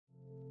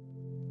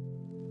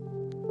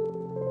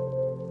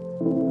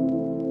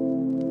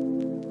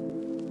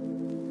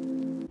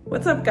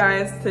What's up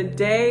guys?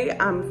 Today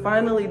I'm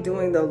finally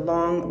doing the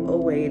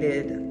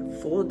long-awaited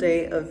full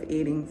day of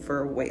eating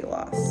for weight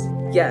loss.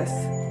 Yes,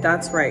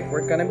 that's right.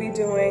 We're gonna be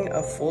doing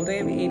a full day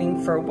of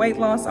eating for weight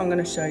loss. I'm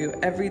gonna show you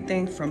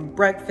everything from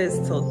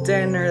breakfast till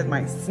dinner,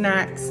 my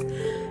snacks,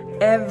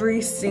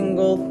 every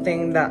single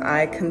thing that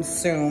I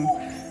consume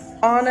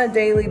on a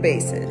daily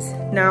basis.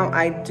 Now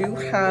I do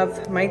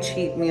have my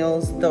cheat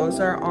meals. Those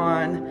are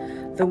on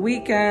the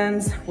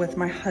weekends with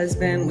my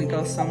husband. We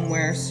go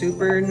somewhere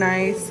super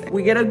nice.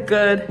 We get a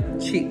good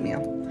cheat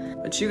meal.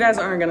 But you guys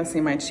aren't gonna see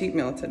my cheat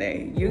meal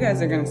today. You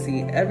guys are gonna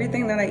see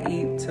everything that I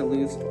eat to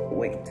lose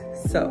weight.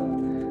 So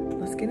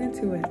let's get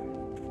into it.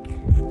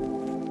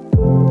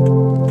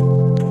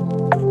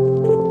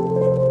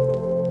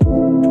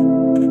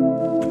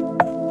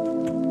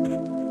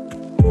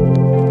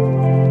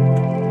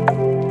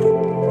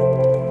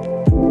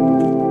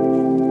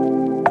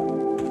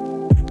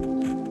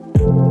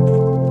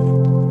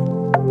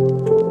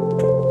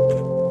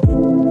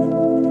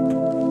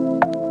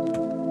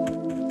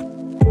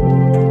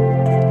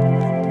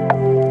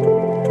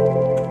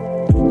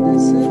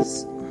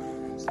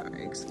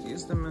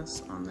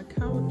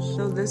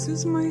 This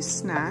is my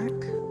snack.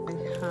 I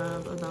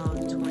have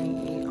about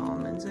 28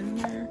 almonds in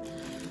here.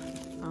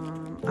 I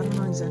don't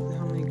know exactly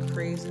how many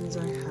craisins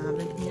I have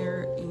in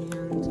here,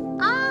 and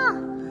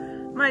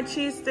my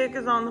cheese stick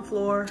is on the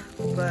floor,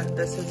 but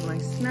this is my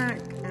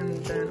snack,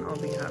 and then I'll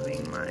be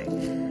having my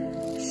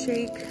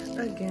shake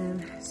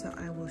again, so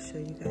I will show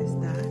you guys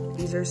that.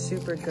 These are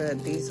super good.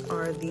 These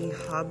are the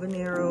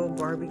habanero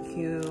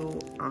barbecue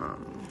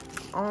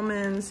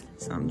almonds.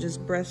 So I'm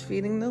just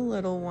breastfeeding the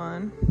little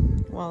one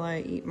while I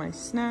eat my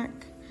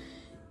snack,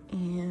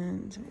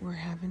 and we're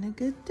having a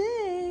good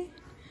day.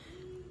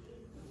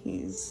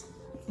 He's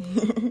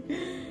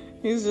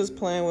he's just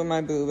playing with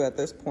my boob at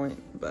this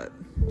point, but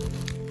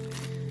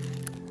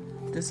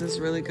this is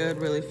really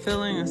good, really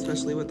filling,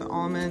 especially with the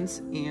almonds,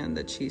 and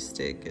the cheese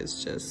stick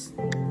is just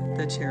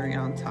the cherry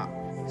on top.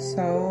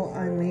 So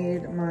I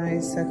made my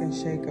second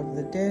shake of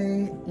the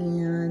day,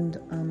 and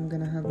I'm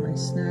gonna have my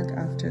snack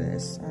after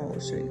this. I will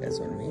show you guys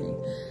what I'm eating.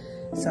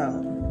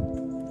 So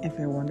if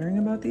you're wondering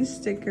about these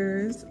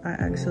stickers, I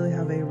actually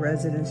have a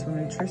residential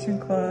nutrition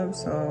club,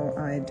 so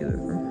I do it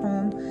from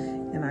home,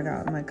 and I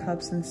got my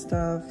cups and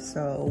stuff,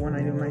 so when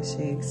I do my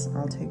shakes,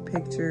 I'll take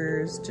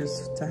pictures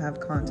just to have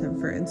content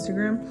for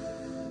Instagram,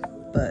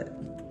 but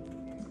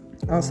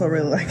I also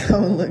really like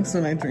how it looks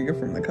when I drink it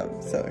from the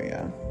cup, so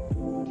yeah.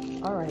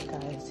 All right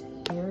guys,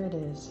 here it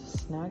is,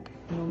 snack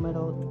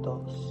numero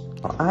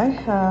dos. I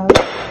have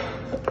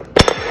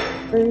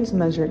berries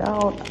measured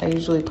out. I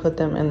usually put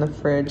them in the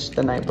fridge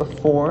the night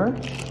before,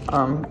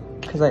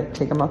 because I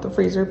take them out the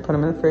freezer, put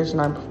them in the fridge the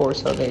night before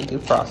so they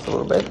defrost a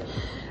little bit.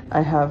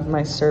 I have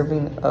my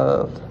serving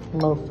of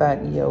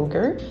low-fat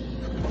yogurt,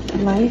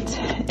 light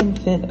and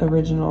fit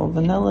original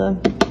vanilla,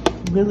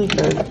 really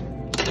good.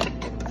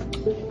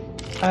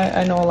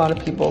 I know a lot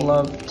of people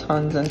love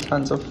tons and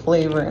tons of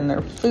flavor in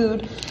their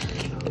food.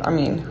 I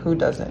mean, who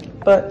doesn't?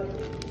 But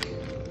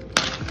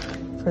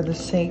for the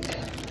sake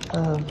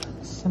of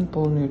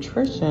simple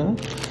nutrition,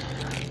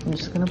 I'm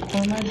just gonna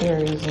pour my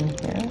berries in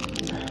here.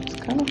 It's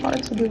kind of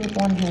hard to do with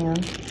one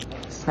hand.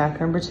 Snack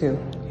number two,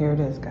 here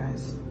it is,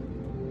 guys.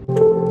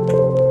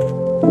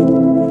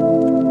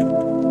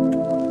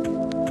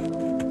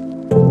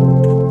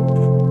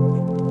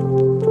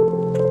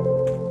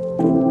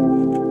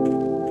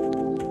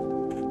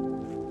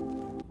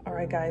 All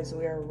right guys,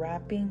 we are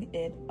wrapping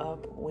it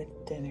up with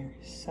dinner.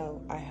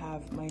 So I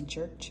have my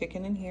jerk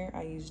chicken in here.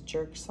 I use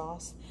jerk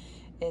sauce.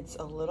 It's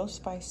a little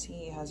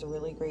spicy, it has a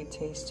really great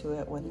taste to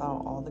it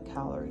without all the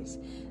calories.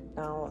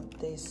 Now,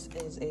 this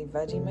is a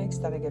veggie mix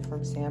that I get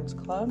from Sam's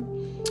Club,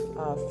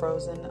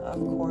 frozen, of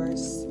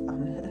course.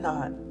 I'm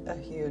not a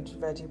huge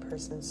veggie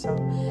person, so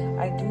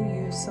I do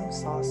use some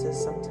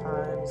sauces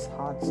sometimes,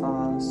 hot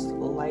sauce,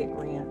 light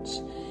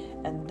ranch,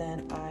 and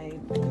then I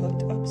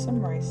cooked up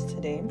some rice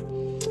today.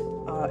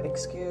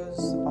 Excuse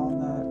all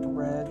that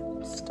red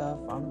stuff.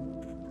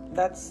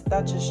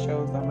 That just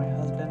shows that my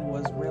husband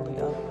was really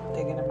up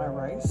digging in my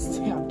rice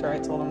after I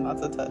told him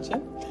not to touch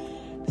it.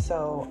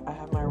 So I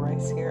have my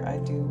rice here. I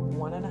do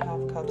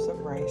 1.5 cups of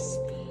rice,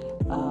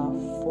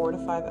 4 to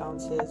 5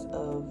 ounces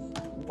of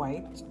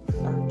white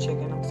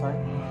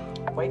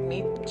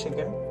meat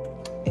chicken,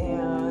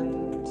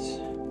 and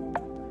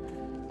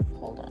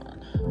hold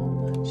on, how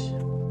much?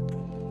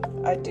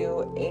 I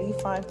do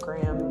 85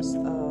 grams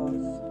of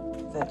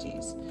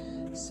veggies.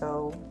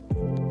 So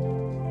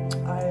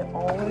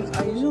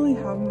I usually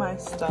have my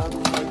stuff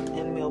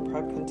in meal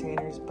prep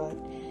containers, but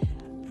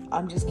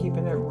I'm just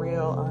keeping it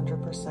real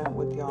 100%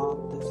 with y'all.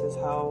 This is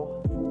how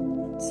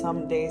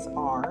some days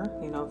are.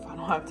 You know, if I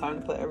don't have time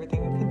to put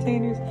everything in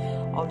containers,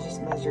 I'll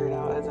just measure it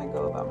out as I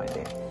go about my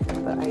day.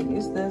 But I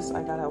use this,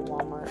 I got it at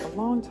Walmart a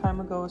long time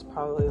ago. It's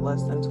probably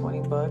less than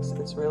 20 bucks.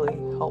 It's really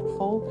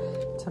helpful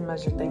to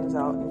measure things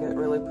out and get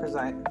really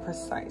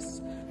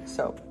precise.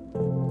 So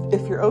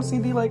if you're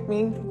OCD like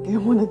me,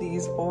 get one of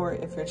these, or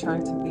if you're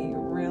trying to be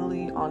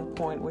really on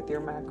point with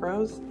your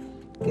macros,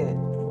 get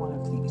one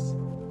of these.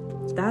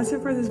 that's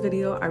it for this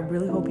video. I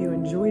really hope you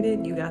enjoyed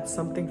it. You got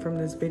something from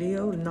this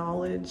video,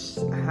 knowledge,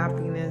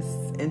 happiness,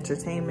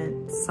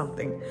 entertainment,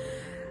 something.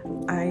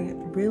 I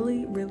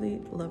really,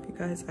 really love you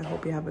guys. I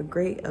hope you have a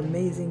great,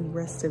 amazing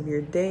rest of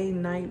your day,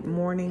 night,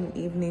 morning,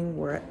 evening,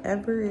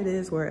 wherever it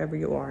is, wherever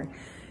you are.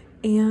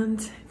 And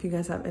if you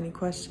guys have any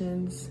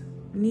questions,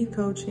 need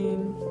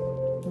coaching,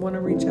 want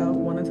to reach out,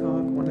 want to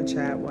talk, want to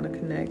chat, want to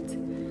connect,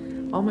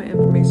 all my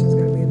information is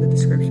going to be in the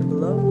description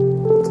below.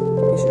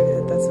 Be sure to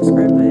hit that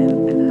subscribe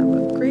button and have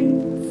a great